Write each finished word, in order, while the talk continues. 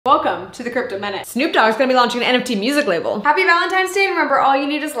Welcome to the Crypto Minute. Snoop Dogg's gonna be launching an NFT music label. Happy Valentine's Day, and remember, all you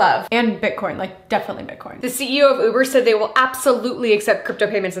need is love. And Bitcoin, like definitely Bitcoin. The CEO of Uber said they will absolutely accept crypto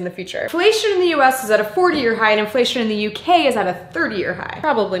payments in the future. Inflation in the US is at a 40-year high, and inflation in the UK is at a 30-year high.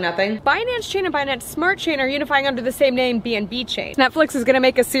 Probably nothing. Binance Chain and Binance Smart Chain are unifying under the same name, BNB Chain. Netflix is gonna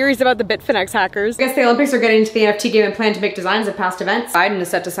make a series about the Bitfinex hackers. I guess the Olympics are getting into the NFT game and plan to make designs of past events. Biden is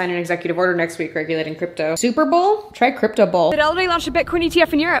set to sign an executive order next week regulating crypto. Super Bowl? Try Crypto Bowl. Fidelity launched a Bitcoin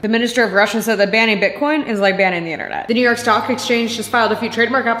ETF in Europe. The Minister of Russia said that banning Bitcoin is like banning the internet. The New York Stock Exchange just filed a few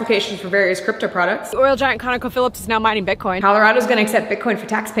trademark applications for various crypto products. The oil giant ConocoPhillips is now mining Bitcoin. Colorado's gonna accept Bitcoin for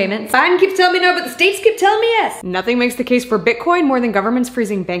tax payments. Biden keeps telling me no, but the states keep telling me yes. Nothing makes the case for Bitcoin more than governments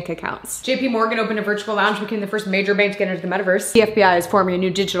freezing bank accounts. JP Morgan opened a virtual lounge, became the first major bank to get into the metaverse. The FBI is forming a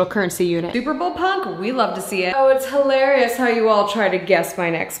new digital currency unit. Super Bowl punk? We love to see it. Oh, it's hilarious how you all try to guess my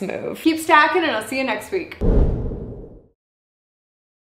next move. Keep stacking and I'll see you next week.